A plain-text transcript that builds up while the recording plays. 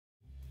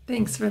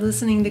Thanks for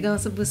listening to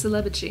Gossip with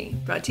Celebrity,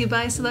 brought to you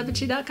by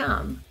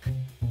Celebrity.com.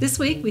 This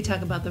week we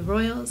talk about the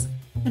royals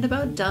and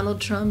about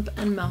Donald Trump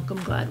and Malcolm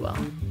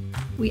Gladwell.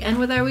 We end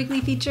with our weekly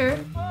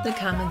feature, The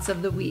Comments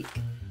of the Week.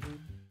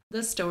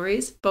 The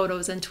stories,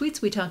 photos, and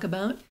tweets we talk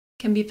about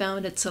can be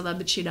found at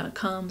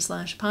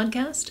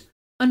Celebrity.com/podcast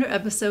under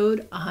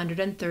episode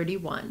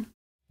 131.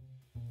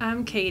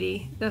 I'm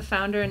Katie, the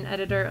founder and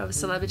editor of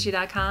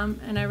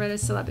Celebrity.com, and I write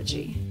as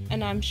Celebrity.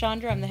 And I'm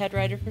Chandra, I'm the head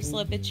writer for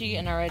Celebrity,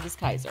 and I write as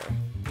Kaiser.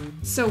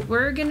 So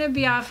we're going to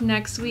be off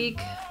next week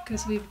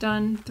because we've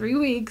done 3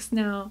 weeks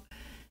now.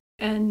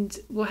 And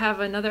we'll have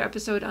another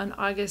episode on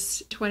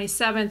August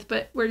 27th,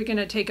 but we're going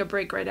to take a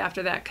break right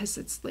after that because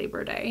it's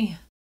Labor Day.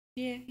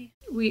 Yay.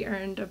 We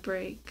earned a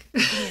break.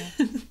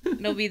 Yeah.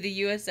 It'll be the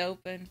U.S.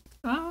 Open.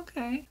 Oh,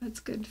 okay. That's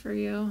good for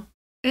you.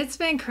 It's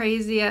been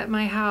crazy at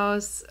my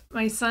house.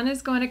 My son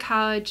is going to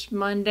college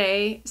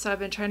Monday, so I've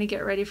been trying to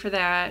get ready for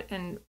that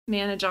and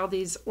manage all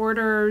these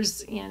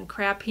orders and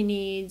crap he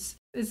needs.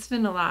 It's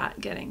been a lot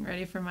getting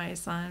ready for my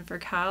son for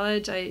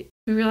college. I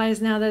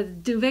realize now that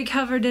the duvet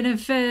cover didn't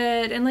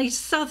fit and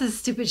just all this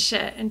stupid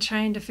shit and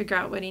trying to figure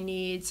out what he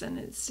needs, and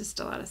it's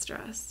just a lot of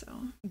stress. So,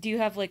 do you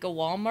have a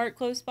Walmart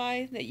close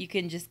by that you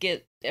can just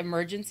get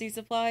emergency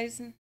supplies?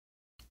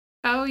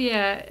 Oh,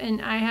 yeah, and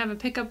I have a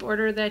pickup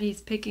order that he's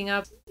picking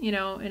up, in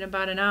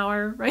about an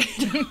hour, right?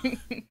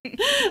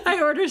 I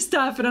order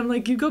stuff, and I'm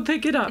like, you go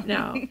pick it up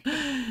now,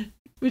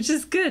 which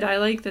is good. I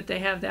like that they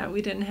have that.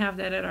 We didn't have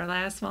that at our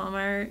last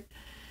Walmart.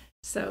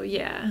 So,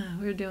 yeah,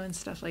 we're doing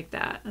stuff like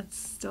that. That's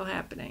still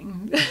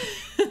happening.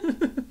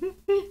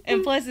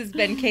 And plus, it's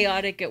been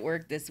chaotic at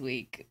work this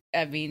week.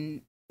 I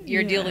mean,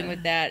 you're dealing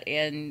with that,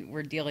 and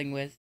we're dealing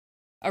with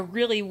a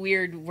really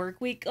weird work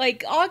week.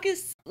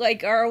 August,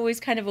 are always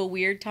kind of a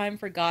weird time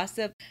for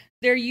gossip.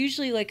 There are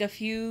usually a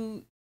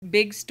few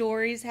big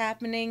stories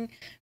happening,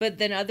 but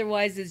then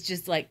otherwise it's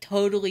just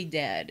totally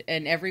dead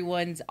and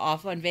everyone's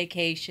off on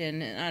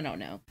vacation, and I don't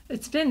know.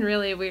 It's been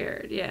really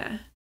weird, yeah.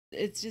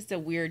 It's just a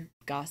weird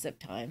gossip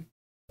time.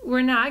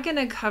 We're not going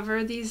to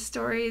cover these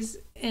stories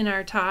in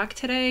our talk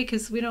today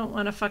because we don't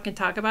want to fucking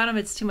talk about them.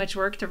 It's too much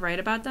work to write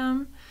about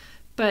them.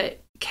 But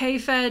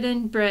K-Fed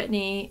and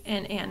Brittany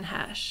and Anne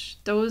Hesh,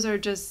 those are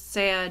just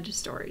sad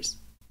stories.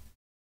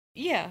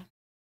 Yeah.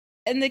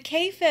 And the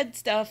K-Fed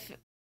stuff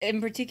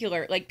in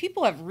particular,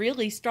 people have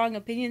really strong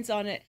opinions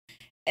on it.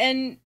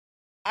 And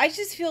I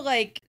just feel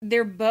like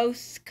they're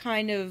both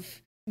kind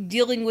of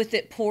dealing with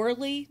it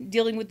poorly,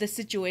 dealing with the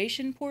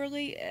situation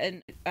poorly.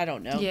 And I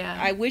don't know. Yeah.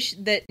 I wish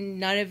that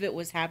none of it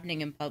was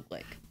happening in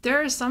public. There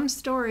are some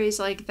stories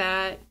like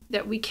that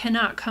we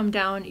cannot come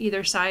down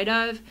either side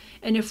of.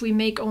 And if we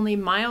make only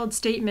mild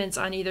statements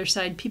on either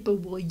side, people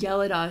will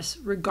yell at us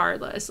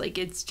regardless.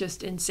 It's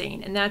just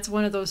insane. And that's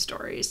one of those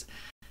stories.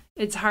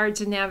 It's hard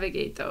to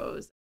navigate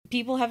those.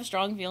 People have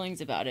strong feelings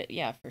about it.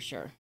 Yeah, for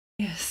sure.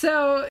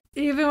 So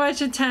you've been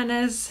watching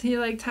tennis. You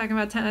like talking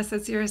about tennis.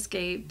 That's your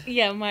escape.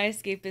 Yeah, my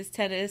escape is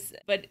tennis.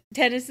 But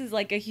tennis is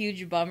a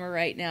huge bummer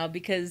right now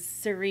because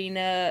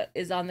Serena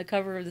is on the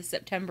cover of the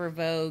September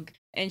Vogue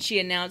and she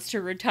announced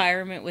her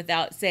retirement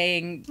without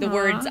saying the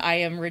words, "I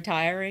am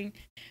retiring."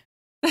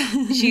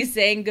 She's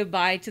saying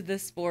goodbye to the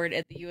sport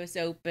at the U.S.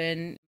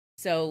 Open.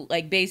 So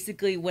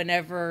basically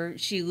whenever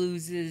she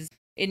loses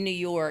in New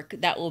York,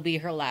 that will be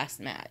her last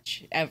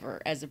match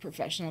ever as a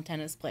professional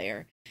tennis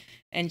player.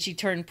 And she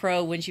turned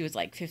pro when she was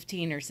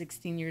 15 or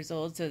 16 years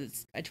old. So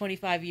it's a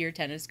 25-year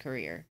tennis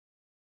career.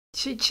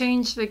 She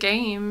changed the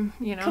game,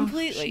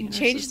 Completely.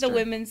 Changed the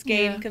women's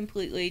game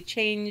completely.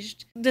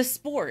 Changed the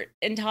sport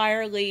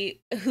entirely.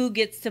 Who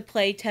gets to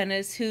play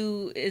tennis?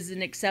 Who is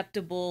an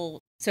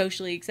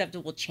socially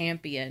acceptable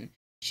champion?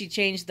 She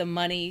changed the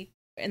money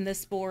in the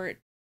sport.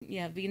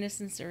 Yeah,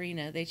 Venus and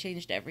Serena, they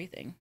changed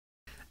everything.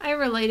 I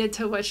related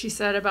to what she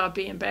said about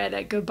being bad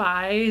at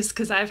goodbyes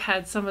because I've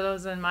had some of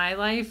those in my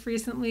life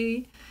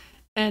recently.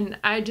 And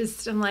I'm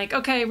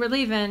okay, we're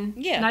leaving.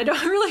 Yeah. And I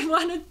don't really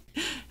want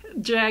to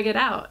drag it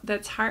out.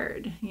 That's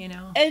hard,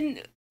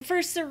 And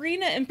for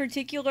Serena in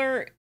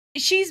particular,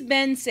 she's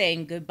been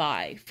saying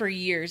goodbye for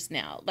years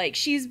now.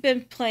 She's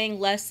been playing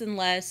less and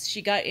less.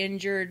 She got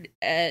injured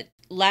at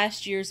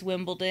last year's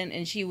Wimbledon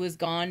and she was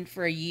gone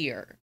for a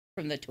year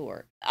from the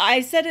tour.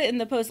 I said it in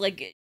the post,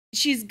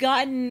 she's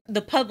gotten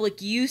the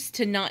public used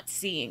to not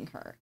seeing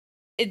her.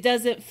 It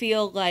doesn't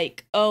feel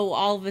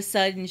all of a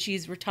sudden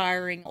she's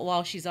retiring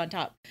while she's on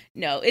top.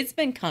 No, it's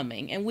been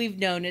coming, and we've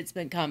known it's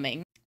been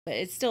coming, but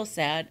it's still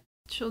sad.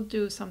 She'll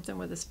do something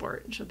with the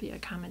sport. She'll be a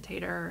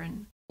commentator.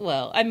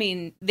 Well, I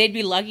mean, they'd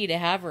be lucky to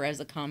have her as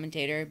a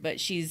commentator, but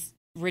she's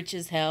rich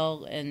as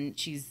hell, and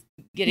she's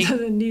getting...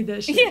 Doesn't need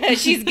that shit. Yeah,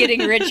 she's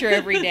getting richer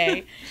every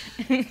day.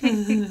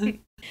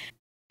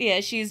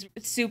 Yeah, she's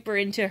super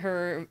into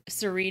her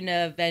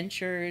Serena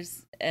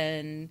ventures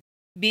and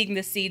being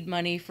the seed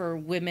money for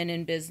women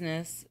in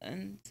business.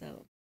 And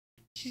so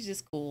she's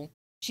just cool.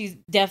 She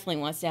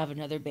definitely wants to have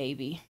another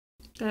baby.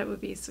 That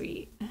would be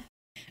sweet.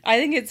 I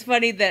think it's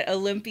funny that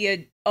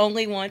Olympia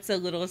only wants a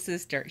little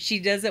sister. She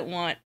doesn't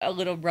want a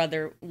little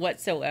brother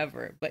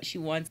whatsoever, but she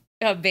wants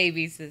A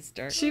baby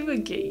sister. She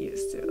would get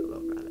used to it,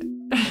 little brother.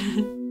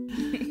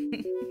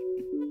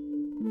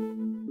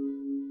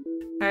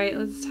 All right,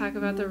 let's talk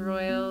about the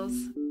royals.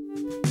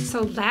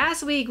 So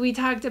last week we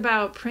talked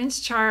about Prince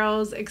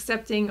Charles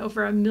accepting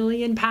over £1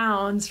 million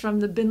from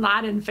the Bin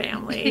Laden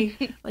family,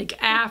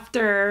 like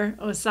after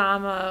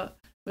Osama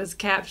was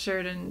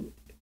captured and,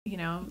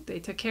 they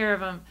took care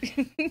of him.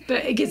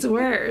 But it gets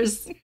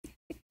worse.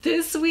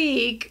 This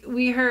week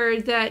we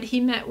heard that he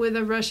met with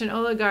a Russian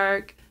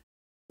oligarch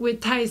with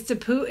ties to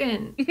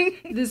Putin.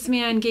 This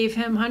man gave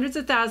him hundreds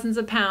of thousands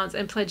of pounds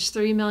and pledged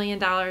 $3 million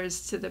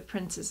to the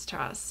Prince's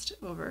Trust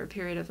over a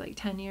period of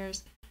 10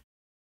 years.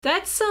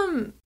 That's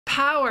some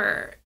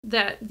power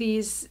that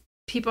these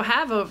people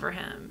have over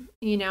him.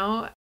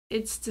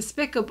 It's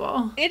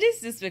despicable. It is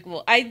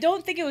despicable. I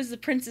don't think it was the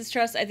Prince's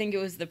Trust. I think it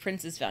was the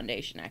Prince's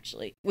Foundation,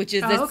 actually, which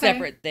is a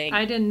separate thing.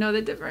 I didn't know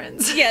the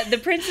difference. Yeah, the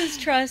Prince's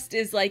Trust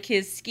is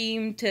his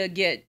scheme to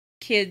get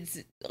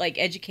kids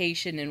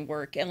education and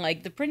work, and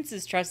the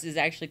Prince's Trust is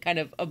actually kind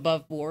of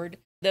above board.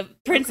 The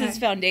Prince's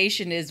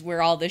Foundation is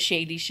where all the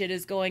shady shit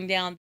is going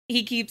down.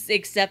 He keeps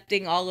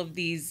accepting all of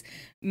these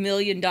 $1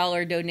 million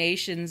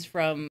donations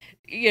from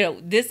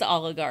this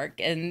oligarch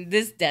and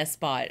this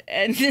despot,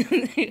 and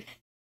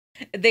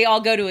they all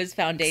go to his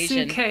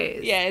foundation.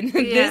 Suitcase. Yeah, and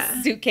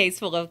this suitcase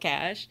full of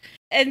cash.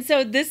 And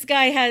so this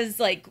guy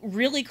has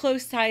really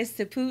close ties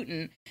to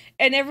Putin,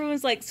 and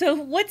everyone's like, so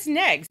what's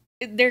next?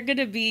 They're going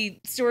to be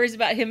stories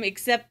about him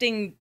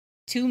accepting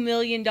 $2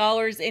 million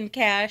in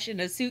cash in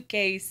a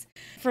suitcase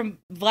from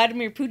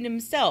Vladimir Putin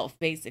himself,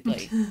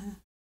 basically.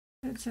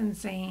 That's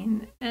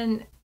insane.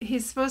 And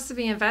he's supposed to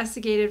be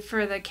investigated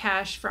for the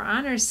Cash for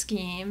Honor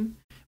scheme,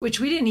 which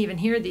we didn't even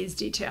hear these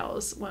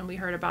details when we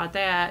heard about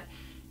that.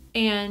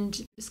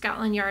 And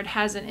Scotland Yard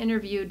hasn't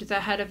interviewed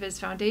the head of his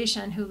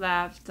foundation who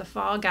left, the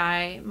fall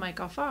guy,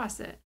 Michael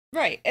Fawcett.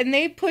 Right. And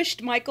they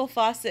pushed Michael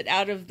Fawcett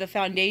out of the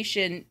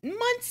foundation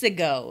months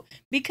ago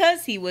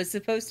because he was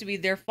supposed to be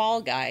their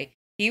fall guy.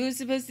 He was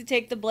supposed to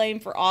take the blame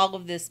for all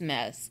of this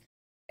mess.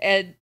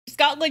 And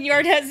Scotland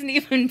Yard hasn't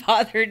even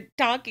bothered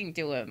talking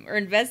to him or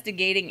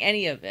investigating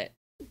any of it.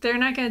 They're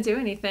not going to do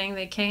anything.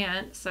 They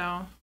can't,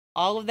 so.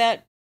 All of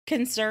that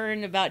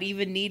concern about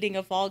even needing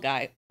a fall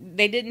guy,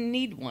 they didn't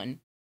need one.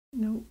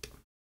 Nope.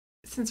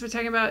 Since we're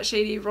talking about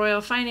shady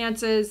royal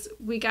finances,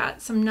 we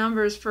got some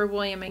numbers for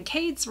William and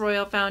Kate's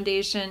Royal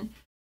Foundation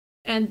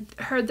and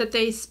heard that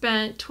they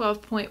spent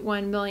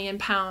 £12.1 million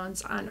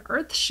on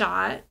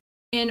Earthshot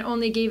and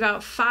only gave out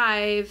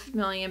 £5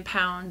 million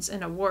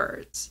in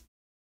awards.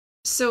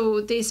 So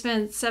they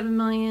spent $7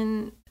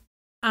 million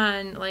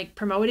on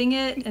promoting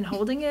it and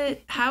holding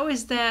it. How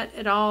is that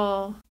at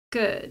all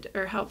good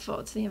or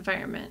helpful to the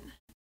environment?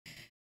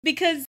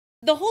 Because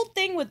the whole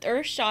thing with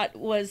Earthshot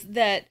was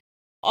that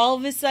all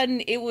of a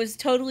sudden it was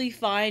totally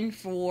fine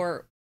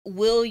for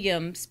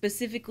William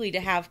specifically to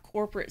have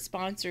corporate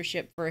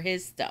sponsorship for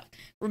his stuff.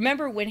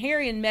 Remember when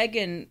Harry and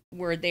Meghan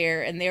were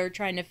there and they were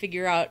trying to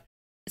figure out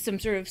some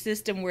sort of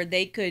system where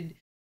they could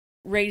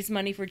raise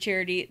money for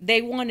charity,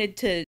 they wanted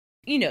to,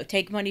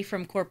 take money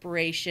from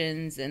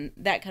corporations and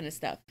that kind of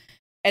stuff.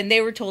 And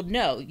they were told,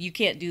 no, you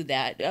can't do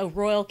that. A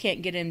royal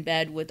can't get in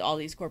bed with all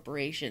these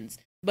corporations.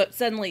 But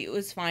suddenly it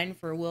was fine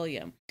for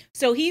William.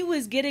 So he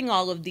was getting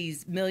all of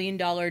these $1 million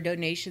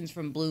donations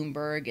from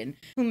Bloomberg and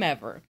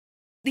whomever.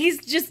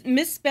 He's just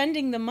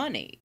misspending the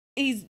money.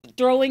 He's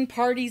throwing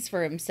parties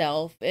for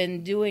himself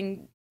and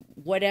doing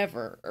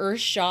whatever.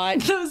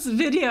 Earthshot. Those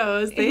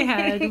videos they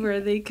had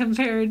where they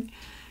compared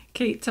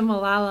Kate to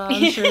Malala,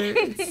 I'm sure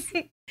it's...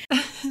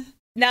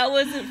 That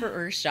wasn't for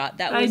Earthshot.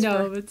 That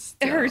was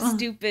for her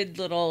stupid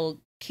little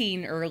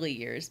Keen early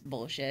years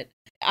bullshit.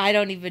 I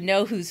don't even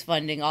know who's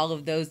funding all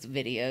of those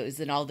videos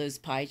and all those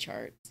pie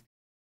charts.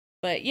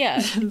 But yeah.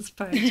 Those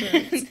pie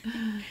charts.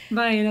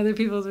 Buying other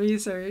people's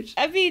research.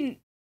 I mean,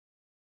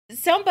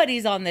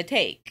 somebody's on the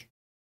take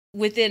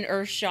within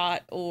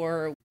Earthshot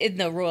or in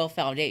the Royal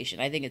Foundation.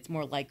 I think it's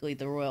more likely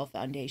the Royal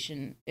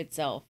Foundation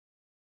itself.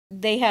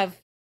 They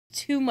have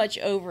too much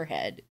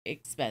overhead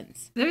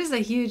expense. There's a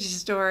huge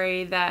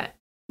story that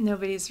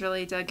nobody's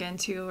really dug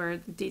into or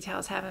the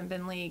details haven't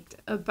been leaked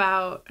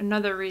about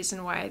another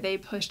reason why they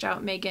pushed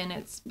out Meghan.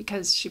 It's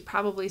because she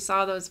probably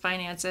saw those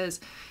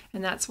finances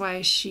and that's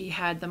why she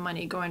had the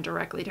money going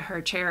directly to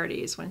her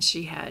charities when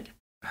she had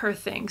her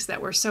things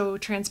that were so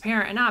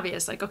transparent and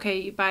obvious. Okay,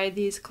 you buy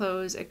these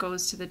clothes, it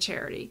goes to the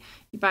charity.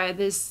 You buy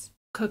this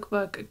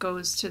cookbook, it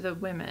goes to the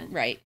women.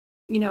 Right.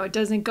 It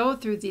doesn't go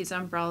through these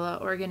umbrella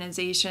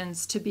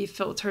organizations to be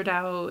filtered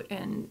out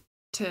and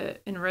to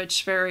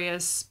enrich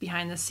various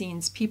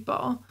behind-the-scenes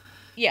people.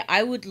 Yeah,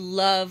 I would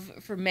love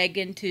for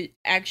Meghan to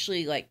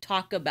actually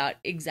talk about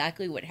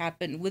exactly what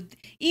happened with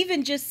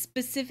even just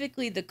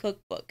specifically the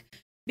cookbook.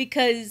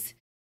 Because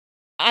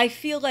I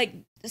feel like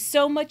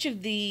so much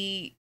of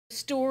the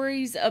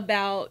stories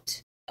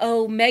about,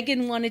 oh,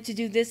 Meghan wanted to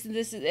do this and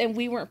this, and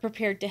we weren't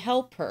prepared to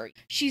help her.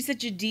 She's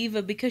such a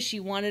diva because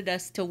she wanted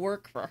us to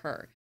work for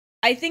her.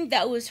 I think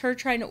that was her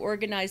trying to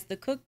organize the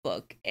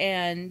cookbook,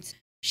 and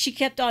she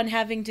kept on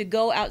having to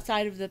go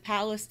outside of the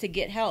palace to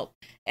get help.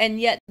 And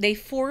yet they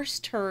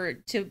forced her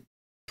to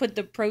put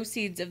the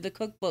proceeds of the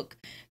cookbook,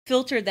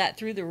 filter that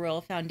through the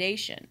Royal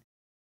Foundation.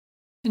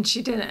 And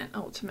she didn't,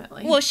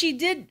 ultimately. Well, she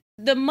did.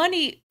 The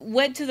money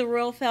went to the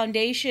Royal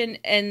Foundation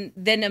and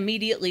then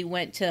immediately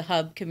went to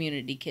Hub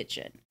Community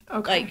Kitchen.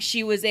 Okay. Like,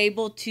 she was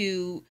able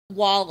to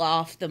wall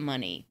off the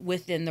money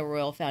within the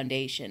Royal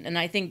Foundation. And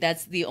I think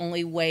that's the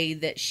only way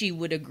that she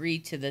would agree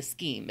to the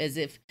scheme, is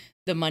if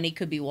the money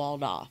could be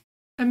walled off.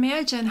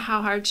 Imagine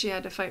how hard she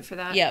had to fight for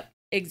that. Yep,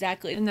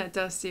 exactly. In that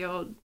dusty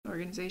old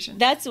organization.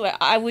 That's what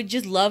I would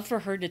just love for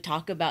her to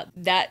talk about,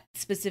 that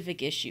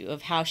specific issue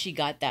of how she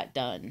got that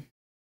done.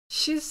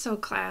 She's so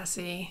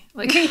classy.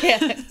 Like, Yeah.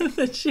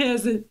 that she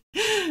hasn't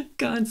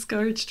gone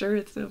scorched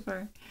earth so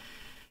far.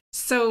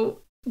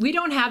 So we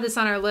don't have this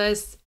on our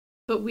list,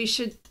 but we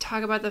should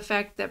talk about the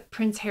fact that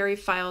Prince Harry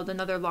filed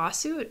another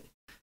lawsuit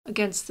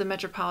against the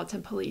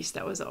Metropolitan Police.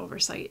 That was an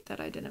oversight that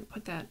I didn't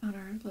put that on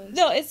our list.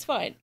 No, it's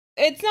fine.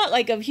 It's not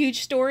like a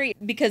huge story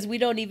because we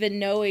don't even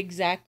know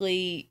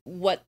exactly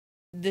what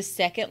the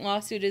second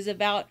lawsuit is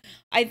about.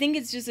 I think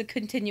it's just a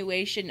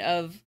continuation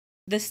of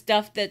the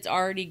stuff that's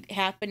already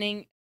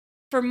happening.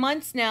 For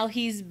months now,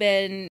 he's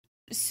been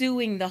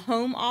suing the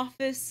Home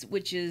Office,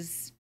 which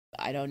is,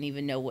 I don't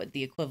even know what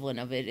the equivalent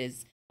of it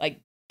is, like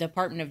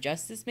Department of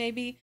Justice,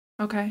 maybe.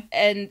 Okay.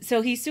 And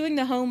so he's suing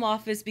the Home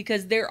Office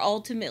because they're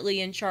ultimately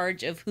in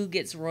charge of who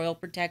gets royal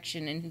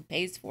protection and who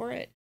pays for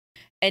it.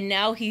 And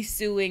now he's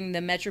suing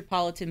the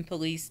Metropolitan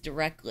Police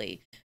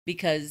directly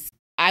because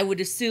I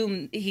would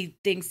assume he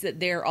thinks that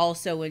they're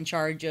also in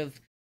charge of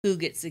who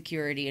gets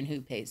security and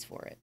who pays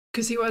for it.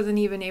 Because he wasn't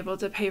even able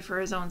to pay for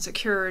his own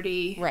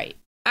security. Right.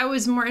 I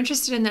was more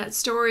interested in that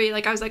story.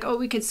 Like, I was like, oh,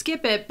 we could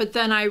skip it. But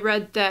then I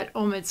read that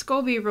Omid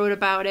Scobie wrote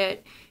about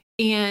it.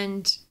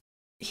 And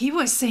he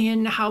was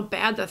saying how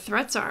bad the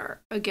threats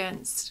are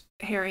against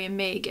Harry and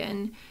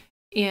Meghan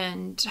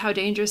and how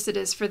dangerous it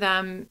is for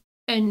them.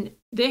 And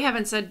they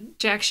haven't said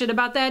jack shit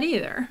about that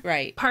either.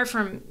 Right. Apart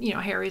from,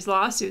 Harry's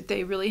lawsuit,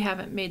 they really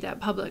haven't made that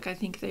public. I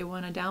think they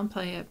want to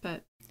downplay it,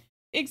 but...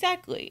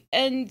 Exactly.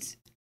 And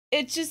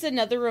it's just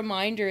another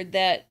reminder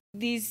that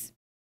these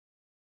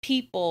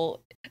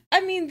people, I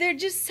mean, they're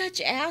just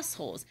such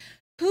assholes.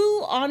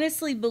 Who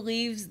honestly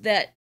believes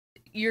that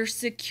your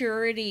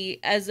security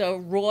as a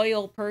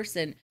royal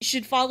person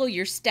should follow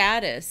your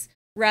status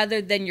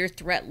rather than your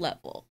threat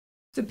level?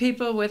 The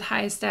people with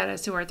high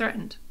status who are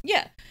threatened.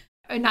 Yeah.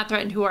 Not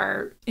threatened, who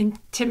are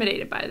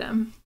intimidated by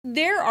them.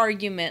 Their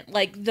argument,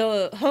 like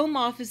the Home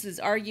Office's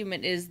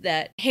argument, is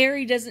that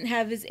Harry doesn't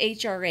have his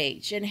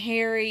HRH and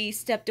Harry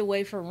stepped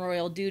away from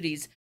royal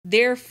duties.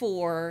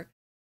 Therefore,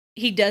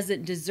 he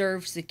doesn't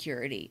deserve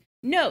security.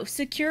 No,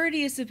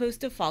 security is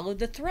supposed to follow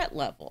the threat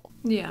level.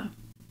 Yeah.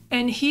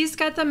 And he's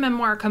got the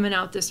memoir coming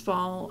out this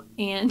fall.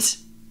 And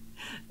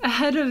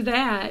ahead of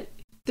that,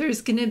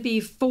 there's going to be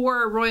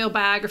 4 royal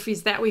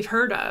biographies that we've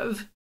heard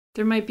of.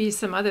 There might be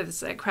some others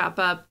that crop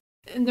up.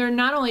 And they're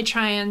not only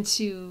trying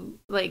to,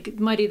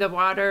 muddy the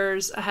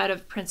waters ahead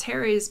of Prince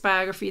Harry's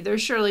biography, they're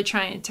surely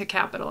trying to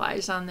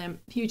capitalize on the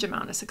huge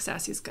amount of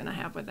success he's going to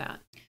have with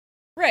that.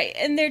 Right.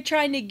 And they're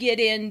trying to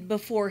get in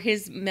before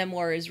his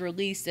memoir is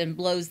released and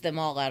blows them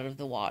all out of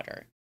the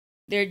water.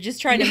 They're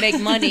just trying to make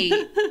money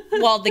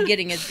while the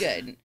getting is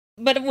good.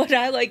 But what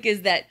I like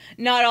is that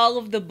not all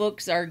of the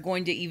books are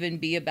going to even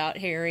be about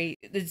Harry.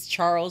 It's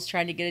Charles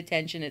trying to get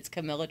attention. It's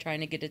Camilla trying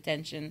to get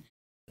attention.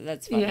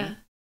 That's funny. Yeah.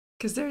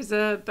 Because there's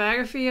a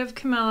biography of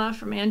Camilla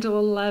from Angela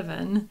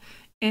Levin,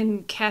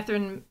 and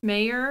Catherine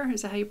Mayer,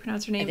 is that how you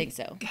pronounce her name? I think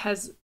so.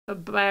 Has a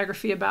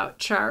biography about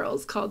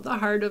Charles called The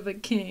Heart of a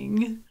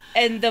King.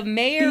 And the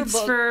Mayer Beats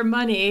book... for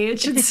money, it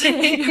should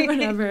say, or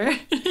whatever.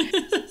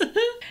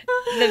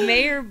 The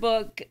Mayer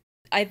book,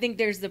 I think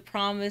there's the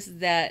promise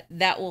that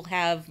will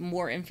have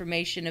more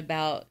information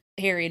about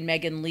Harry and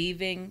Meghan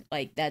leaving.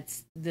 Like,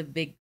 that's the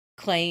big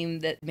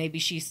claim, that maybe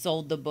she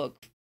sold the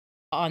book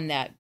on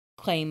that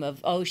claim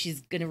of,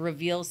 she's going to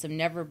reveal some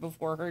never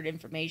before heard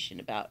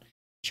information about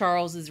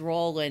Charles's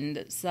role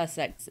in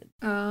Sussex.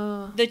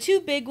 Oh. The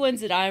 2 big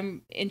ones that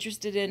I'm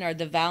interested in are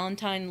the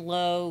Valentine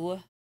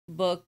Low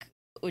book,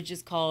 which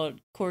is called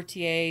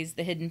Courtiers,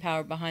 The Hidden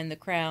Power Behind the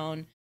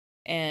Crown,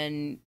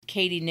 and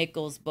Katie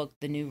Nicholl's book,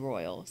 The New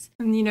Royals.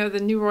 And the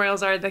New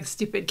Royals are the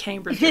stupid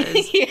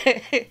Cambridges.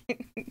 Yeah.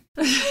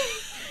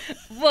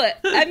 But,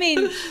 I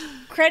mean,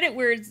 credit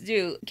where it's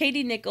due.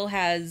 Katie Nicholl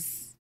has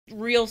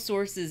real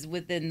sources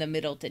within the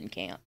Middleton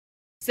camp.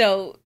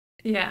 So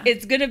yeah,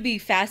 it's going to be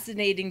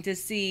fascinating to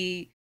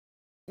see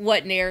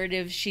what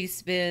narrative she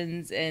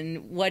spins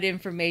and what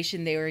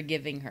information they were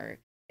giving her.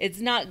 It's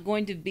not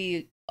going to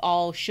be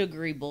all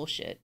sugary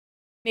bullshit.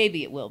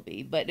 Maybe it will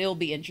be, but it'll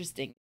be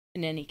interesting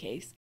in any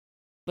case.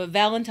 But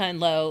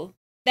Valentine Low,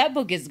 that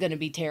book is going to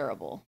be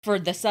terrible for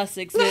the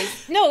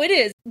Sussexes. No, it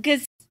is,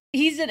 because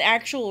he's an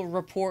actual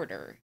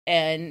reporter,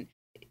 and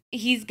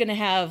he's going to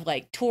have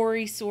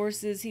Tory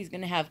sources. He's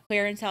going to have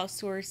Clarence House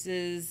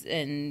sources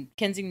and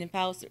Kensington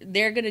Palace.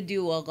 They're going to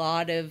do a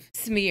lot of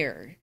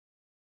smear.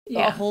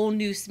 a whole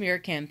new smear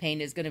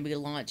campaign is going to be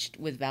launched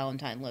with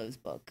Valentine Low's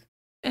book.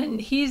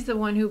 And he's the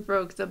one who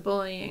broke the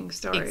bullying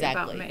story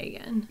about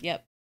Meghan.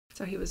 Yep.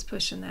 So he was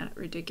pushing that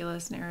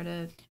ridiculous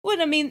narrative.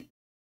 Well, I mean,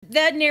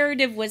 that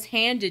narrative was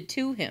handed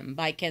to him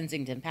by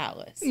Kensington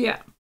Palace. Yeah.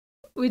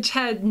 Which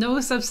had no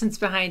substance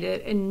behind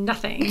it and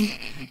nothing.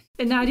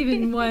 And not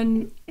even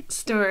one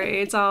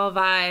story. It's all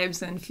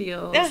vibes and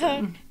feels.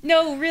 And...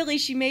 No, really,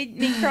 she made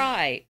me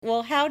cry.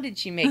 Well, how did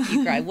she make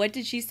you cry? What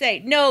did she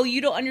say? No,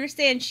 you don't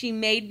understand. She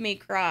made me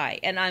cry,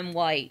 and I'm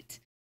white.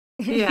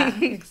 Yeah,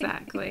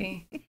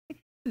 exactly.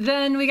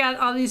 Then we got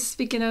all these,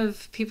 speaking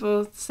of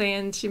people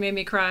saying she made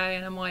me cry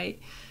and I'm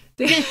white.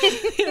 They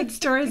had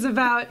stories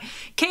about,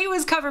 Kate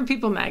was covering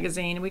People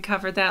magazine. We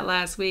covered that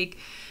last week.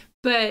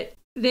 But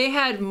they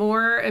had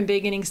more and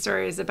beginning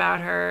stories about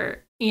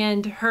her.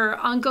 And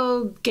her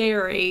uncle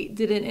Gary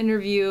did an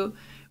interview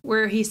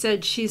where he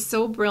said she's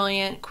so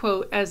brilliant,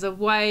 quote, as a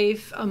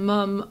wife, a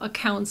mom, a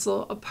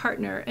counsel, a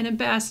partner, an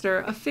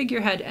ambassador, a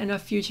figurehead, and a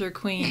future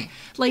queen.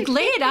 Like,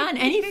 lay it on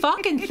any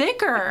fucking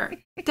thicker.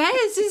 That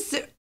is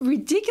just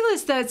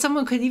ridiculous that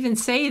someone could even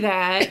say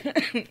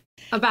that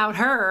about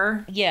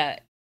her. Yeah.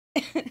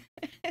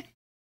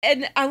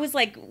 And I was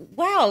like,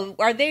 wow,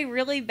 are they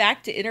really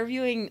back to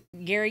interviewing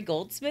Gary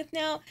Goldsmith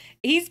now?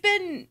 He's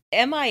been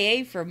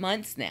MIA for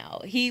months now.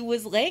 He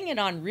was laying it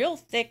on real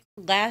thick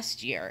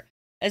last year,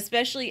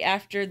 especially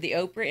after the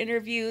Oprah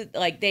interview.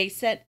 Like, they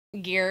sent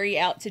Gary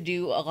out to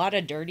do a lot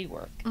of dirty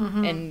work.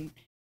 Mm-hmm. And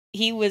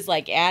he was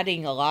like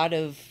adding a lot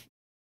of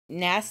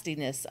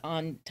nastiness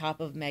on top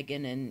of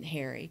Meghan and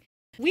Harry.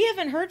 We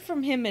haven't heard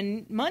from him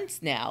in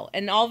months now,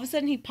 and all of a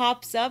sudden he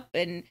pops up,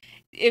 and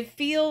it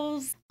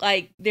feels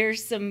like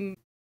there's some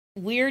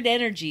weird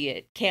energy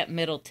at Camp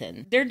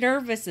Middleton. They're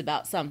nervous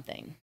about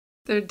something.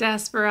 They're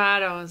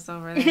desperados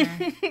over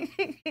there.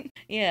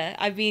 Yeah,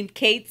 I mean,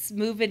 Kate's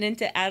moving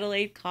into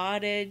Adelaide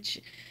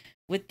Cottage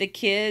with the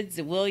kids.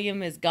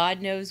 William is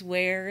God knows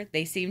where.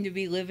 They seem to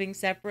be living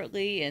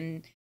separately,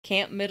 and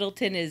Camp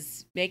Middleton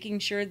is making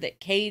sure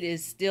that Kate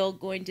is still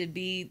going to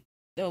be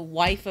the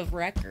wife of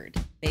record,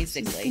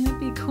 basically. She's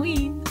gonna be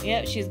queen.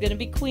 Yeah, she's gonna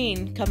be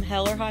queen, come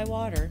hell or high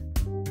water.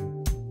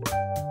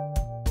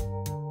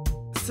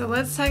 So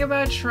let's talk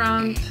about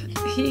Trump.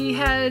 He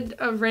had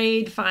a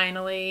raid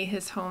finally.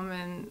 His home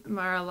in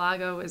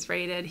Mar-a-Lago was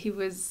raided. He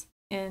was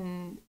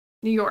in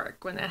New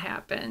York when that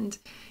happened.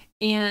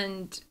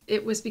 And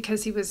it was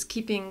because he was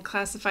keeping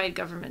classified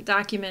government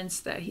documents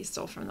that he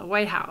stole from the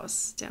White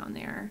House down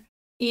there.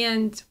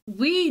 And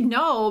we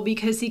know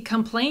because he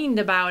complained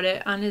about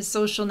it on his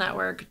social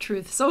network,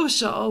 Truth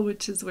Social,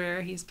 which is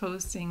where he's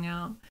posting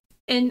now.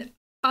 And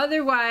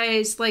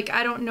otherwise, like,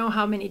 I don't know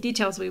how many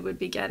details we would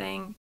be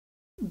getting,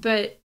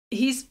 but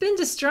he's been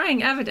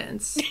destroying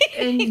evidence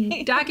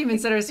and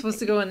documents that are supposed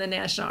to go in the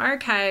National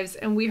Archives.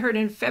 And we heard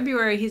in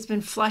February he's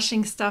been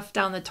flushing stuff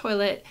down the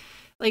toilet.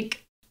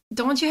 Like,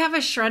 don't you have a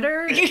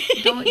shredder?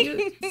 Don't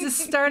you just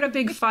start a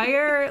big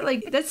fire?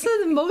 Like, that's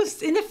the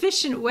most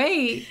inefficient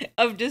way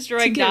of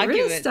destroying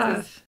documents.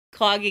 Stuff.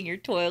 Clogging your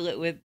toilet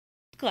with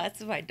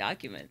classified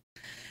documents.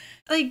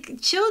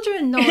 Like,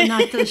 children know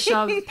not to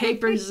shove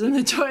papers in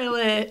the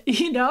toilet,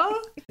 you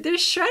know?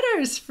 There's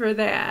shredders for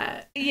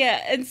that.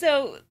 Yeah, and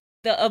so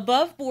the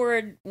above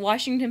board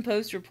Washington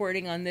Post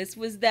reporting on this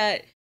was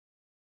that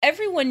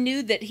everyone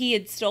knew that he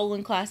had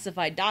stolen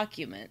classified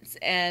documents,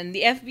 and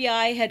the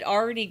FBI had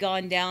already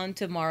gone down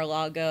to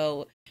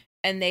Mar-a-Lago,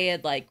 and they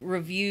had like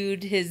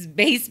reviewed his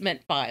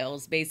basement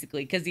files,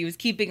 basically, because he was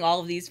keeping all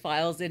of these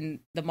files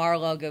in the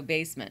Mar-a-Lago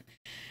basement.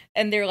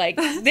 And they're like,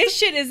 this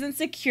shit isn't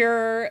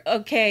secure,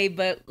 okay,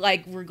 but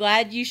like, we're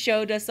glad you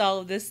showed us all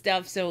of this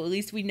stuff, so at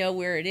least we know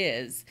where it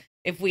is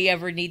if we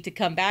ever need to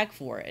come back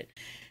for it.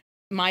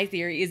 My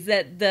theory is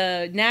that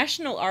the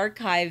National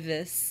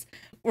Archivists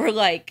were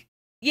like,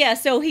 yeah,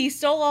 so he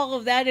stole all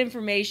of that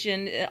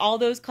information, all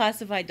those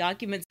classified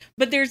documents,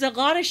 but there's a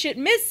lot of shit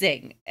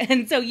missing.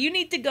 And so you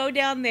need to go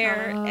down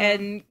there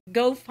and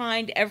go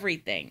find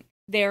everything.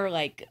 They're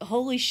like,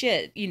 holy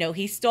shit, you know,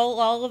 he stole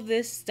all of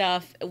this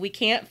stuff. We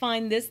can't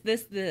find this.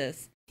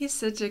 He's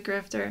such a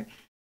grifter.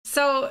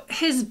 So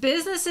his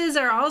businesses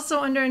are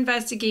also under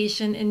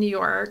investigation in New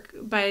York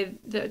by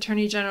the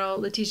Attorney General,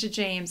 Letitia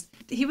James.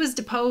 He was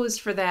deposed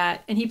for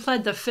that, and he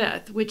pled the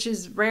fifth, which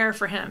is rare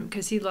for him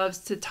because he loves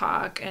to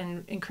talk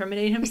and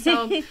incriminate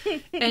himself.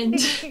 And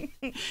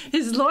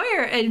his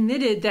lawyer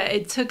admitted that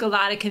it took a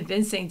lot of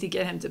convincing to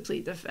get him to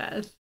plead the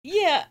fifth.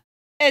 Yeah.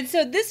 And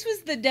so this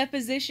was the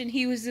deposition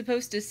he was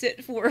supposed to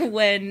sit for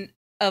when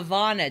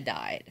Ivana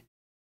died.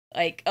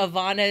 Like,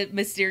 Ivana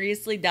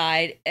mysteriously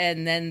died,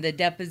 and then the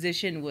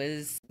deposition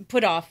was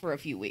put off for a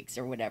few weeks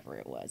or whatever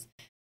it was.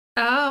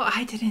 Oh,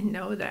 I didn't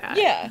know that.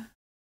 Yeah.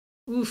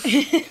 Oof.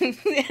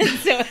 And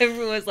so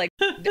everyone was like,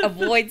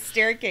 avoid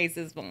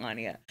staircases,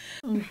 Melania.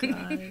 Oh,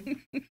 God.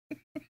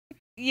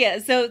 Yeah,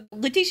 so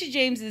Letitia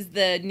James is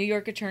the New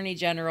York Attorney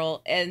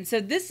General, and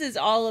so this is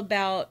all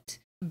about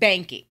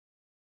banking.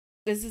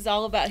 This is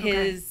all about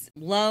his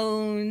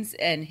loans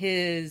and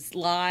his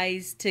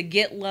lies to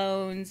get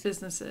loans.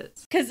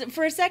 Businesses. Because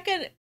for a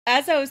second,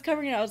 as I was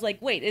covering it, I was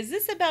like, wait, is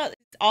this about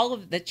all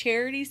of the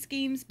charity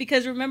schemes?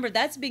 Because remember,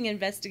 that's being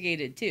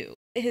investigated too.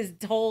 His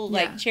whole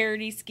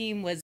charity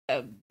scheme was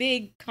a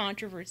big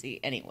controversy.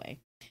 Anyway,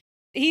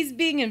 he's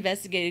being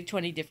investigated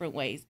 20 different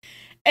ways.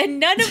 And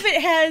none of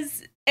it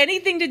has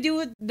anything to do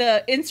with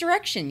the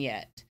insurrection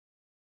yet.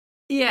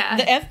 Yeah.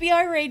 The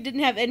FBI raid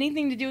didn't have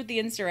anything to do with the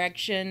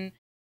insurrection.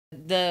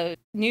 The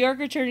New York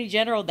Attorney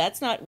General,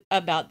 that's not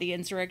about the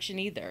insurrection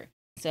either.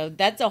 So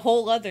that's a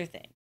whole other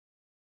thing.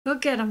 We'll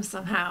get him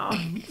somehow.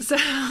 So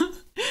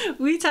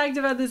we talked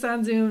about this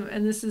on Zoom,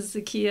 and this is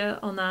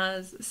Zakiya,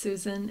 Elnaz,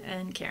 Susan,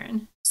 and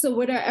Karen. So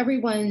what are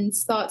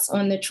everyone's thoughts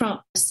on the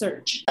Trump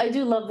search? I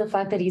do love the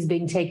fact that he's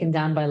being taken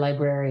down by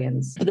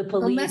librarians. The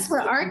police. Well, that's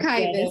for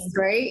archivists,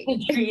 right?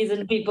 The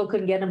treason people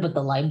couldn't get him, but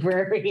the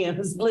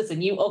librarians.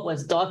 Listen, you owe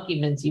us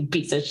documents, you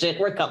piece of shit.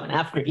 We're coming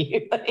after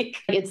you.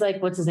 It's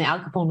like, what's his name? Al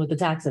Capone with the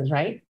taxes,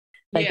 right?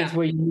 It's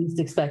where you least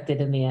expect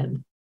it in the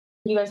end.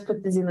 You guys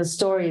put this in the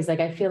stories.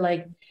 I feel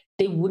like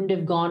they wouldn't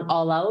have gone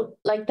all out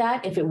like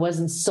that if it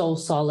wasn't so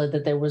solid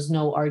that there was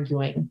no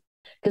arguing.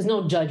 Because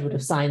no judge would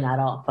have signed that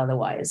off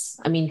otherwise.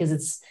 I mean, because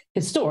it's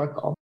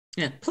historical.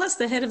 Yeah. Plus,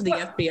 the head of the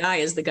FBI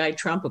is the guy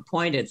Trump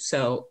appointed.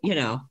 So,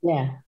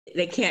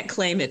 they can't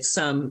claim it's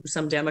some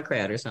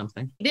Democrat or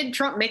something. Did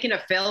Trump make it a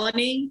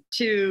felony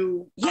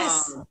to...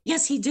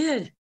 Yes, he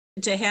did.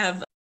 To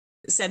have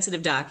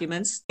sensitive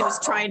documents. He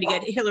was trying to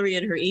get Hillary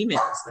in her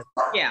emails.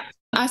 Yeah.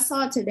 I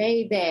saw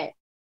today that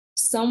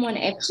someone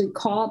actually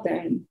called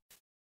them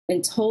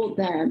and told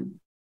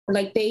them,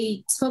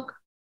 they took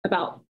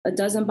about a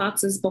dozen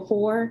boxes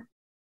before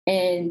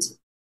and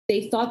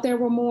they thought there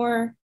were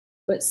more,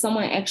 but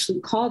someone actually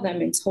called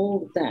them and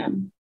told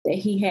them that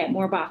he had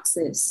more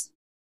boxes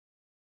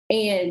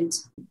and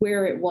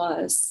where it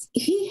was.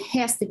 He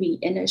has to be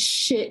in a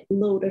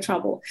shitload of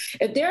trouble.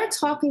 If they're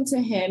talking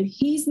to him,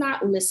 he's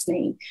not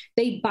listening.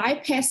 They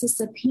bypass the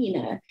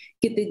subpoena,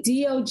 get the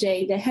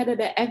DOJ, the head of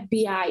the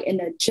FBI, and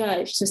a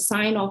judge to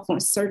sign off on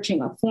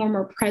searching a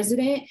former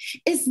president.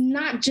 It's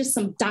not just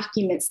some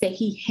documents that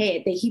he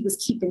had that he was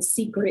keeping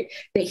secret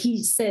that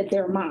he said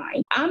they're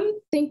mine. I'm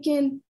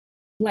thinking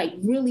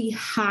really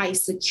high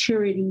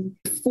security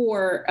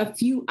for a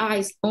few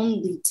eyes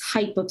only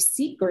type of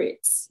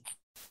secrets.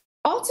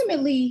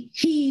 Ultimately,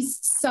 he's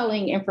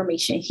selling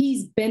information.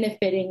 He's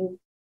benefiting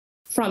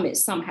from it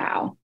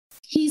somehow.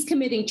 He's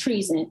committing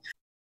treason,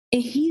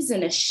 and he's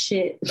in a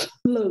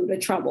shitload of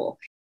trouble.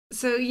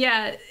 So,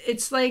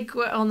 it's like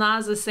what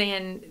Elnaz is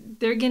saying.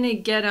 They're going to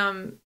get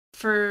him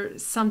for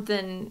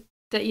something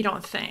that you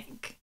don't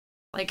think,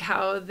 like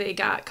how they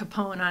got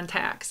Capone on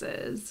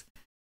taxes.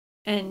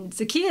 And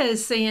Zakiya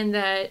is saying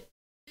that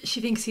she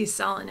thinks he's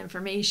selling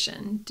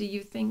information. Do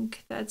you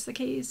think that's the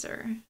case,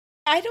 or...?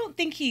 I don't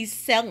think he's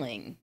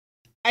selling.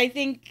 I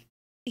think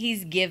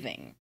he's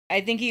giving. I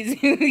think he's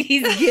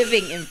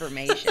giving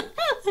information.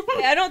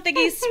 I don't think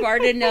he's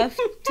smart enough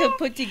to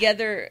put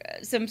together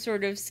some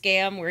sort of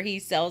scam where he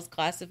sells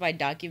classified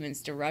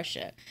documents to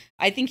Russia.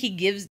 I think he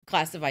gives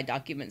classified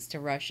documents to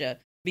Russia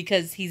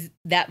because he's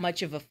that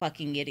much of a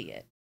fucking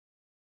idiot.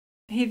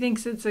 He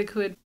thinks it's a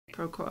quid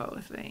pro quo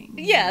thing.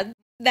 Yeah,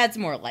 that's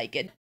more like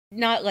it.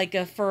 Not like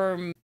a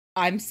firm,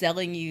 I'm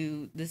selling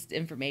you this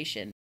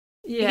information.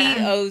 Yeah.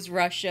 He owes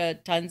Russia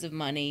tons of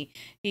money.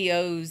 He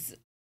owes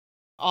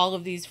all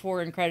of these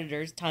foreign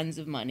creditors tons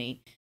of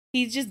money.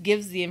 He just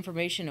gives the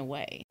information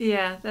away.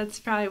 Yeah, that's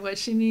probably what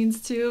she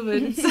means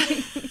too,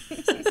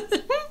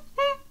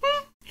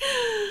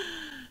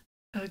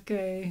 but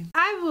okay.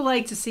 I would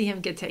like to see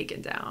him get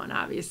taken down,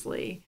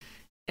 obviously.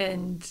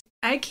 And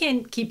I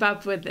can't keep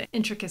up with the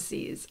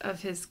intricacies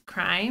of his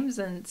crimes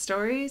and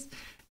stories.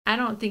 I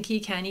don't think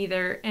he can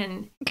either.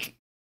 And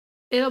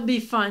it'll be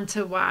fun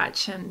to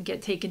watch him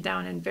get taken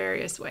down in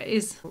various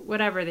ways.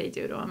 Whatever they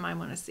do to him, I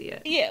want to see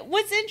it. Yeah,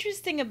 what's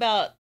interesting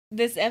about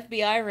this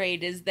FBI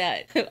raid is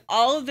that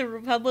all of the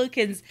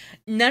Republicans,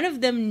 none of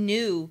them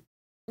knew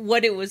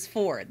what it was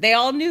for. They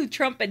all knew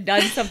Trump had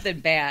done something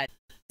bad.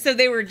 So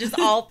they were just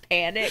all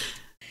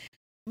panicked.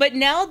 But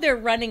now they're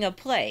running a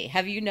play.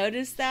 Have you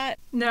noticed that?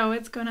 No,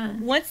 what's going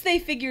on? Once they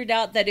figured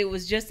out that it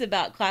was just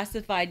about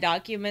classified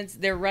documents,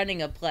 they're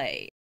running a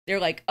play. They're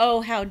like,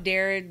 oh, how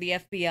dare the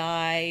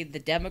FBI, the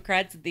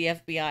Democrats at the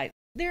FBI.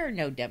 There are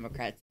no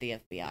Democrats at the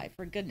FBI,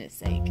 for goodness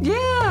sake.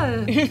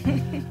 Yeah.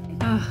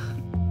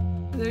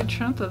 They're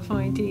Trump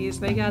appointees.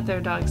 They got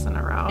their ducks in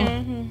a row.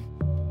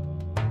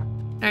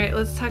 Mm-hmm. All right,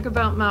 let's talk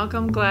about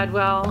Malcolm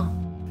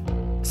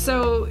Gladwell.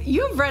 So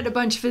you've read a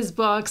bunch of his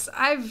books.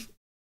 I've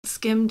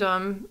skimmed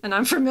them, and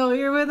I'm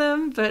familiar with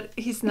him, but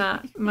he's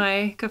not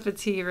my cup of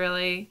tea,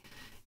 really.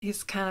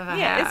 He's kind of a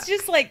hack. It's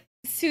just like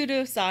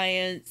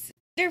pseudoscience.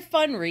 They're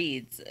fun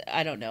reads.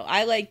 I don't know.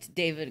 I liked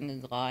David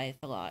and Goliath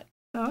a lot.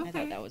 Okay. I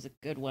thought that was a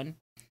good one.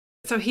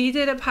 So he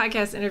did a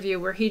podcast interview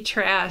where he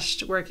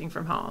trashed working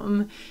from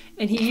home,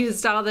 and he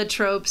used all the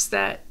tropes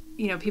that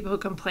people who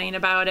complain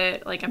about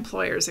it, like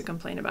employers who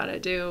complain about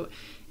it do.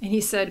 And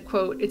he said,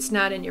 quote, "It's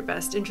not in your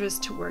best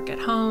interest to work at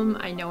home.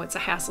 I know it's a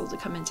hassle to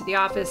come into the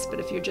office, but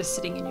if you're just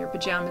sitting in your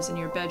pajamas in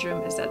your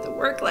bedroom, is that the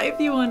work life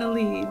you want to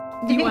lead?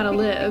 You want to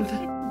live?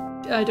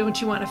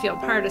 Don't you want to feel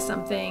part of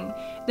something?"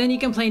 Then he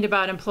complained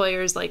about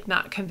employers like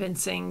not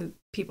convincing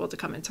people to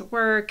come into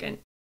work. And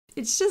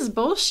it's just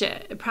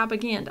bullshit,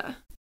 propaganda.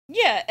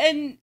 Yeah,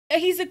 and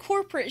he's a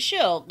corporate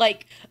shill.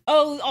 Like,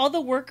 oh, all the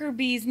worker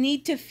bees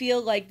need to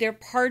feel like they're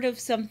part of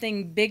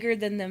something bigger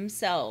than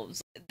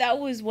themselves. That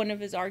was one of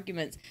his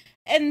arguments.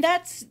 And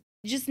that's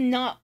just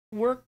not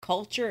work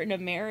culture in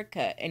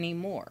America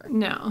anymore.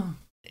 No.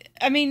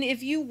 I mean,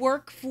 if you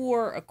work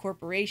for a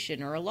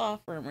corporation or a law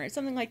firm or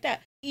something like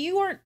that, you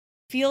aren't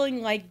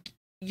feeling like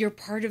you're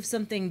part of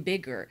something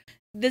bigger.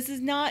 This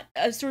is not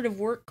a sort of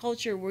work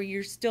culture where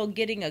you're still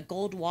getting a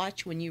gold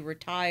watch when you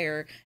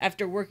retire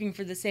after working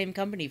for the same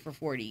company for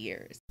 40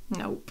 years.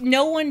 Nope.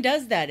 No one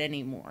does that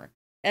anymore.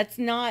 That's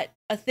not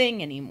a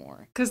thing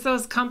anymore. Because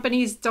those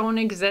companies don't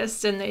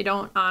exist and they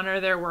don't honor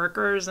their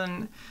workers.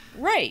 And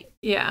right.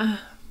 Yeah.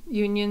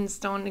 Unions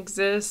don't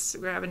exist.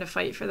 We're having to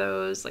fight for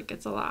those. Like,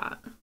 it's a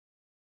lot.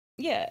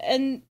 Yeah.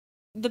 And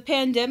the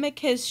pandemic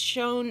has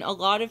shown a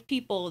lot of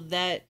people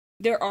that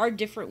there are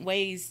different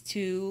ways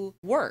to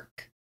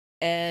work.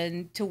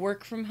 And to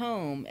work from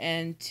home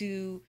and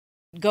to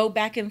go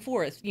back and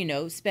forth,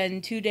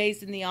 spend 2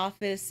 days in the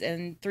office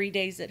and 3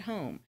 days at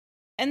home.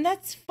 And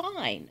that's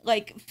fine.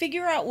 Like,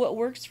 figure out what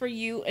works for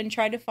you and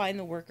try to find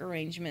the work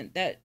arrangement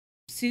that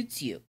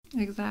suits you.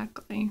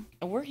 Exactly.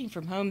 And working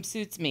from home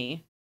suits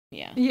me.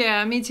 Yeah.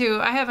 Yeah, me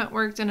too. I haven't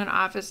worked in an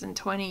office in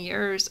 20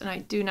 years and I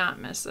do not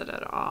miss it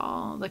at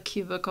all. The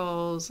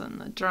cubicles and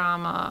the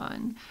drama.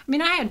 And I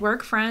mean, I had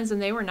work friends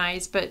and they were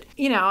nice, but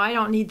I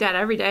don't need that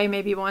every day,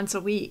 maybe once a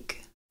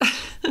week.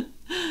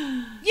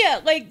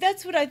 Yeah, like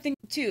that's what I think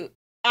too.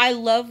 I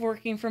love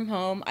working from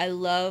home. I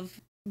love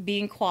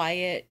being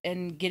quiet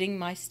and getting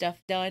my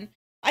stuff done.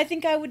 I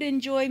think I would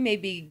enjoy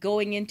maybe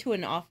going into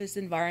an office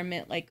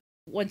environment like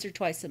once or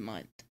twice a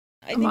month.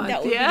 I think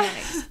that would be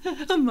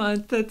nice. A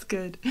month, that's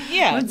good.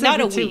 Yeah, once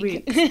not every a 2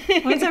 week.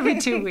 weeks. Once every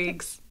 2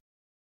 weeks.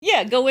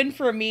 Yeah, go in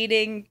for a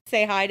meeting,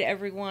 say hi to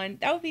everyone.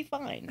 That would be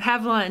fine.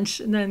 Have lunch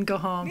and then go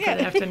home for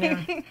the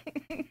afternoon.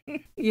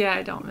 Yeah,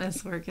 I don't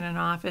miss working in an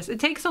office. It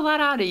takes a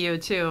lot out of you,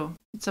 too.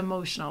 It's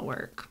emotional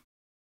work.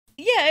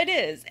 Yeah, it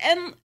is.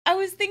 And I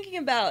was thinking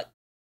about,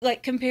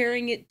 like,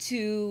 comparing it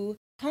to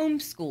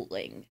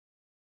homeschooling.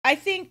 I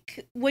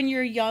think when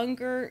you're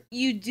younger,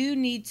 you do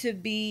need to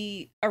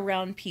be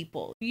around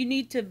people. You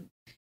need to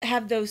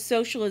have those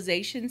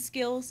socialization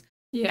skills.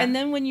 Yeah. And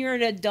then when you're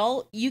an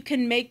adult, you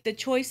can make the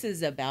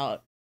choices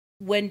about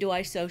when do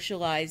I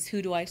socialize,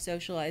 who do I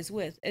socialize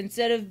with,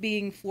 instead of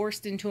being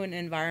forced into an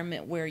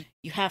environment where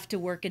you have to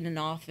work in an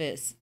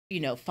office,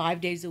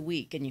 5 days a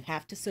week and you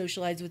have to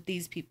socialize with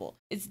these people.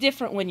 It's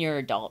different when you're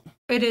an adult.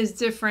 It is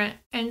different.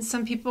 And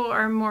some people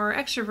are more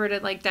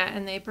extroverted like that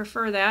and they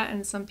prefer that.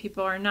 And some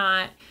people are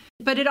not.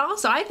 But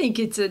I think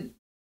it's a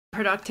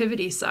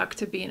productivity suck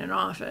to be in an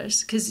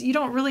office because you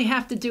don't really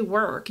have to do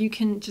work. You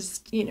can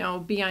just,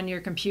 be on your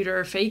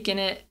computer faking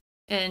it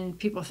and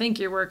people think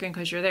you're working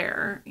because you're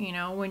there.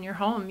 When you're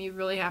home, you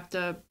really have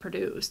to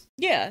produce.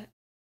 Yeah.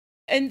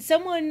 And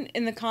someone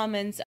in the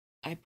comments,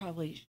 I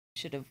probably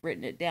should have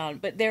written it down,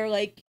 but they're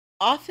like,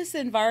 office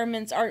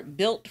environments aren't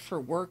built for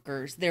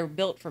workers. They're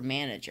built for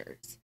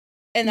managers.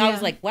 And I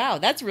was like, wow,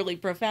 that's really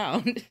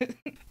profound.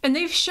 And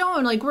they've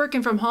shown, like,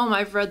 working from home,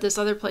 I've read this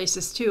other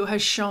places too,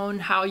 has shown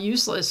how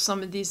useless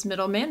some of these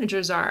middle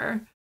managers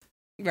are.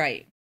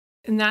 Right.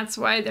 And that's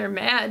why they're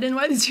mad and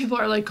why these people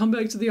are like, come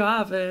back to the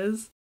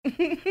office.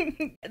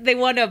 They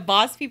want to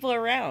boss people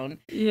around.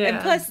 Yeah. And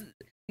plus,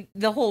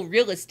 the whole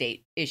real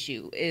estate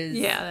issue is...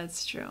 Yeah,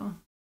 that's true.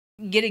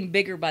 Getting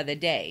bigger by the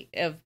day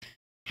of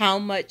how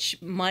much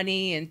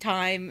money and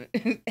time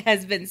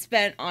has been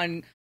spent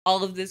on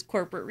all of this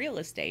corporate real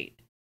estate.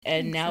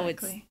 And now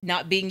it's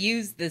not being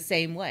used the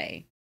same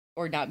way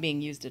or not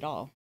being used at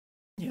all.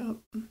 Yep.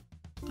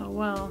 Oh,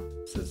 well,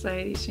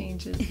 society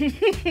changes.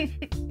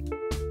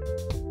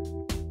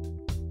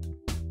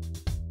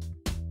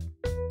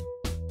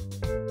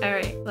 All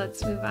right,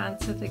 let's move on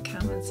to the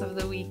comments of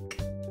the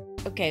week.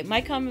 Okay, my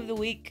comment of the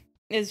week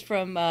is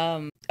from,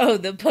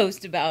 the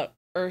post about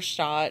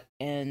Earthshot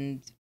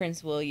and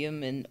Prince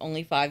William, and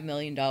only $5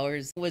 million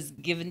was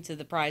given to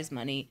the prize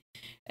money,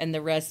 and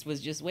the rest was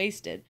just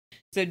wasted.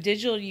 So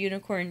Digital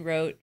Unicorn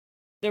wrote,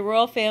 "The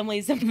royal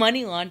family's a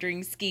money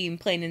laundering scheme,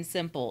 plain and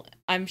simple.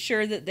 I'm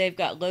sure that they've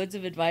got loads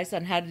of advice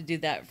on how to do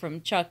that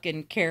from Chuck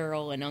and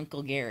Carol and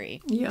Uncle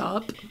Gary.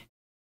 Yup.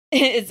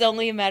 It's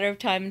only a matter of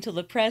time until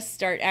the press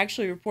start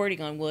actually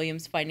reporting on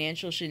William's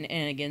financial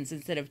shenanigans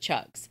instead of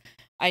Chuck's.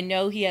 I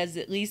know he has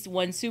at least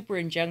one super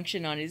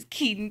injunction on his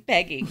Keaton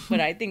pegging, but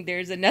I think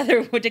there's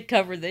another one to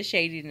cover the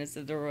shadiness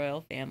of the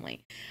royal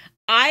family."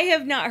 I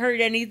have not heard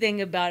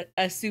anything about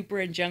a super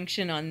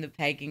injunction on the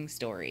pegging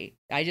story.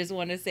 I just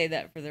want to say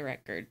that for the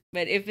record.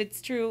 But if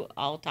it's true,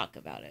 I'll talk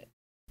about it.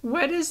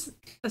 What is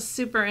a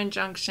super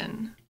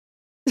injunction?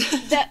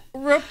 That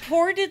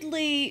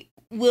reportedly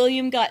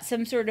William got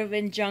some sort of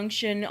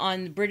injunction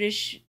on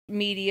British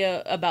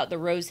media about the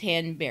Rose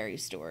Hanbury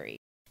story.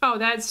 Oh,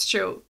 that's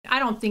true. I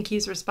don't think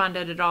he's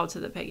responded at all to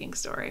the pegging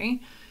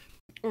story.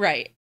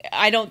 Right.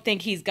 I don't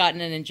think he's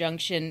gotten an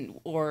injunction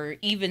or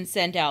even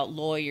sent out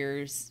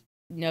lawyers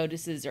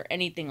notices or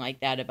anything like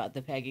that about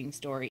the pegging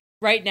story.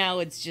 Right now,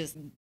 it's just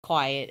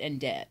quiet and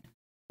dead.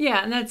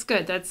 Yeah, and that's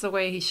good. That's the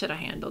way he should have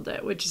handled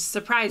it, which is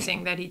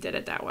surprising that he did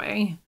it that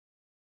way.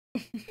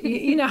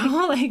 You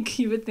know, like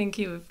you would think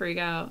he would freak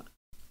out.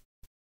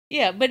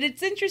 Yeah, but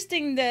it's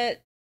interesting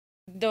that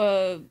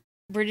the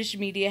British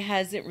media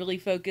hasn't really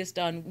focused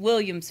on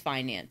William's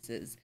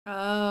finances.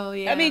 Oh,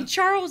 yeah. I mean,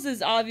 Charles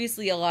is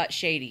obviously a lot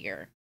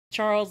shadier.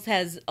 Charles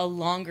has a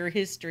longer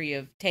history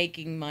of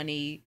taking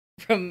money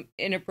from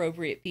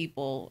inappropriate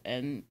people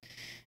and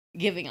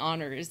giving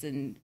honors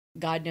and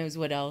God knows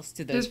what else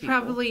to those people.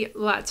 There's probably a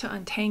lot to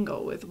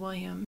untangle with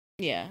William.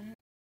 Yeah,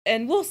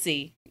 and we'll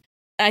see.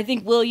 I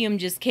think William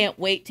just can't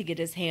wait to get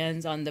his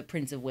hands on the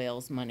Prince of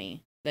Wales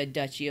money, the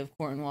Duchy of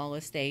Cornwall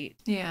estate.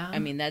 Yeah. I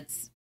mean,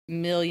 that's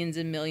millions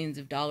and millions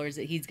of dollars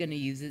that he's going to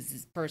use as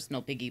his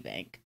personal piggy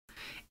bank.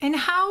 And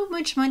how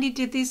much money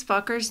did these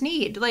fuckers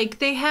need? Like,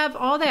 they have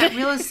all that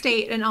real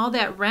estate and all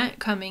that rent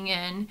coming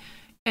in,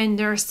 and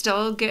they're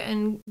still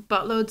getting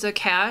buttloads of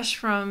cash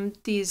from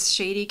these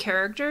shady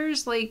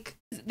characters. Like,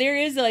 there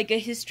is like a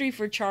history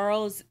for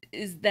Charles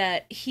is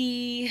that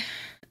he's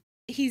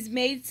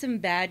made some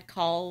bad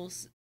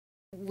calls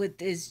with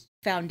his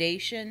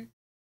foundation.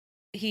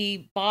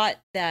 He bought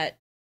that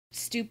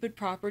stupid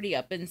property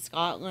up in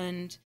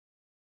Scotland,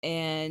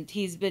 and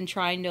he's been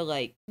trying to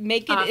like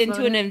make it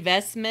into an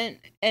investment,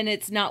 and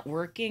it's not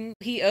working.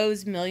 He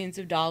owes millions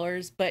of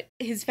dollars, but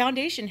his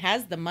foundation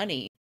has the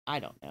money. I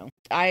don't know.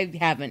 I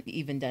haven't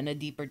even done a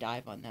deeper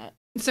dive on that.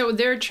 So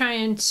they're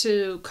trying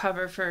to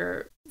cover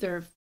for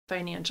their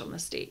financial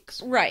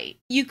mistakes. Right.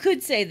 You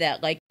could say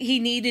that. Like, he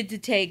needed to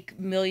take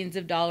millions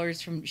of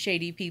dollars from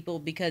shady people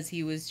because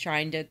he was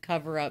trying to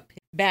cover up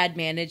bad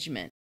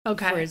management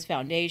for his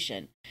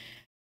foundation.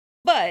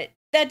 But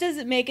that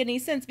doesn't make any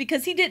sense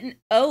because he didn't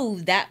owe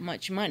that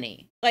much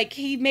money. Like,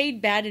 he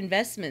made bad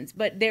investments,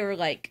 but they were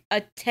like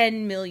a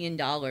 $10 million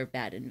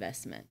bad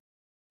investment.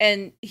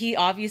 And he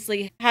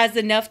obviously has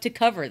enough to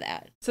cover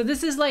that. So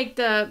this is like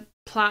the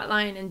plot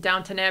line in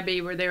Downton Abbey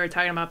where they were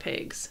talking about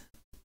pigs.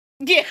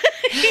 Yeah.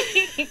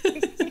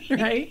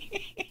 Right?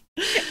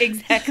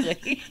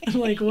 Exactly. I'm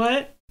like,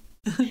 what?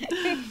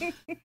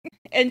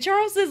 And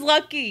Charles is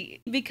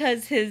lucky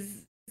because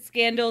his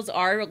scandals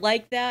are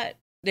like that.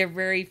 They're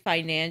very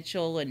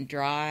financial and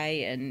dry,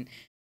 and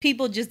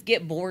people just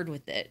get bored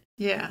with it.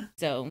 Yeah.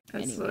 So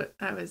that's what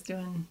I was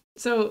doing.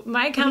 So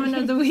my comment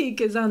of the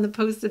week is on the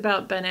post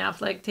about Ben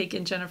Affleck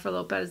taking Jennifer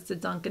Lopez to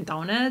Dunkin'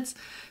 Donuts,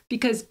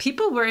 because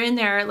people were in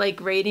there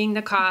like rating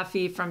the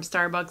coffee from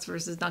Starbucks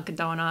versus Dunkin'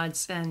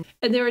 Donuts, and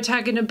they were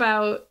talking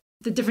about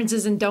the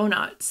differences in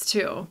donuts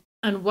too.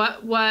 And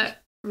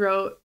what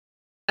wrote,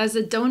 as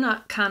a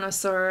donut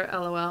connoisseur,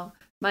 LOL,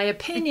 my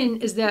opinion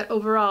is that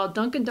overall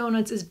Dunkin'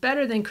 Donuts is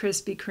better than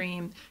Krispy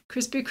Kreme.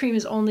 Krispy Kreme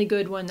is only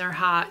good when they're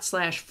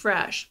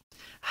hot/fresh.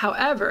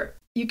 However,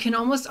 you can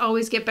almost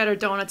always get better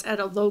donuts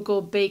at a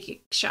local baking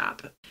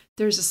shop.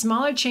 There's a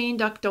smaller chain,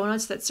 Duck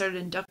Donuts, that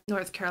started in Duck,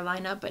 North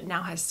Carolina, but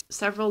now has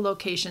several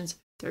locations.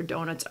 Their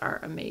donuts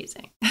are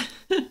amazing.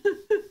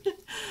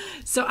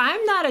 So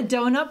I'm not a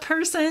donut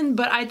person,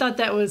 but I thought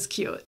that was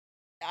cute.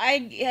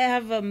 I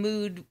have a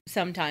mood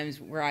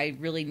sometimes where I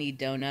really need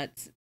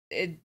donuts.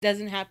 It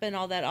doesn't happen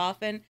all that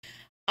often.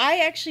 I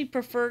actually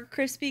prefer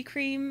Krispy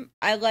Kreme.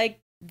 I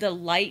like the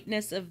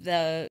lightness of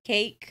the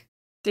cake.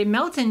 They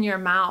melt in your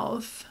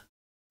mouth.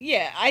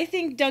 Yeah, I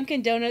think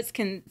Dunkin' Donuts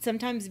can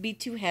sometimes be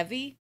too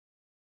heavy.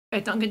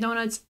 At Dunkin'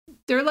 Donuts,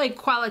 they're like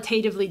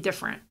qualitatively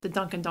different, the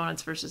Dunkin'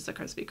 Donuts versus the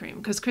Krispy Kreme.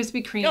 Because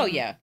Krispy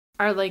Kreme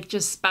are like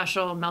just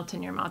special melt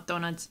in your mouth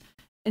donuts.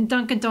 And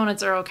Dunkin'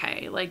 Donuts are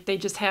okay. Like they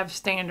just have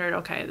standard,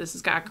 okay, this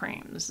has got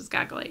cream, this has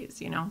got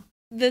glaze, you know?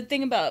 The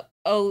thing about,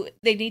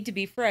 they need to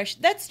be fresh,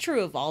 that's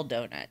true of all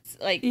donuts.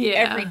 Like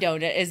every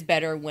donut is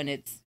better when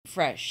it's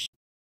fresh.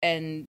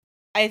 And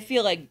I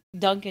feel like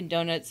Dunkin'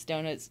 Donuts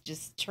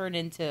just turn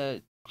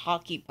into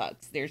hockey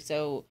pucks. They're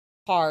so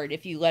hard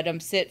if you let them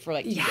sit for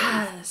like 2 days.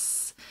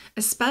 Yes,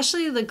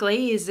 especially the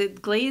glaze.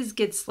 Glaze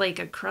gets like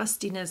a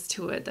crustiness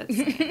to it that's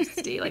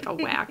nasty, like a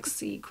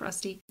waxy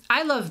crusty.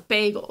 I love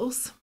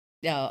bagels.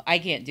 No, I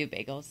can't do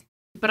bagels.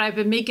 But I've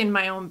been making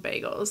my own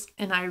bagels,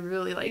 and I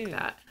really like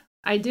that.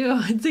 I do.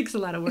 It takes a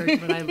lot of work,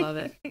 but I love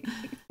it.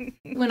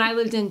 When I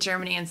lived in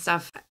Germany and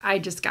stuff, I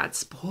just got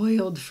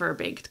spoiled for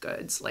baked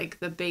goods. Like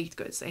the baked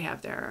goods they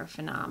have there are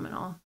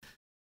phenomenal.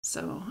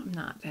 So I'm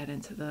not that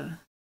into the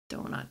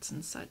donuts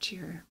and such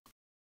here.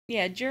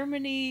 Yeah,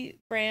 Germany,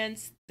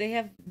 France, they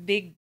have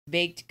big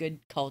baked good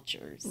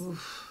cultures.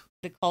 Oof.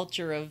 The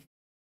culture of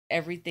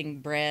everything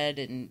bread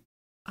and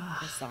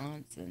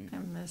croissants and I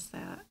miss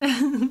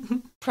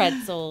that.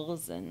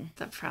 pretzels and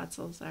the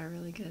pretzels are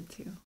really good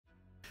too.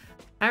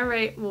 All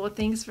right, well,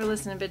 thanks for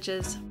listening,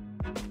 bitches.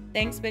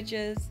 Thanks,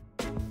 bitches.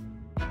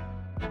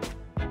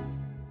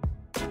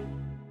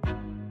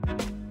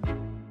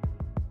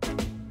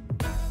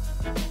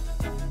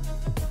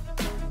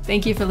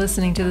 Thank you for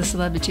listening to the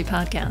Celebrity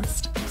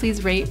Podcast.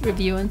 Please rate,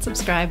 review, and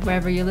subscribe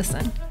wherever you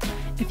listen.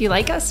 If you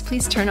like us,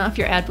 please turn off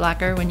your ad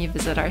blocker when you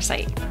visit our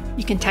site.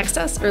 You can text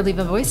us or leave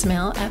a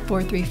voicemail at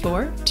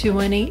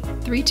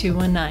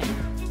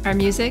 434-218-3219. Our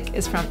music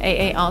is from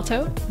AA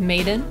Alto,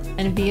 Maiden,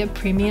 and via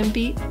Premium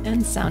Beat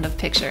and Sound of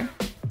Picture.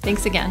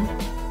 Thanks again.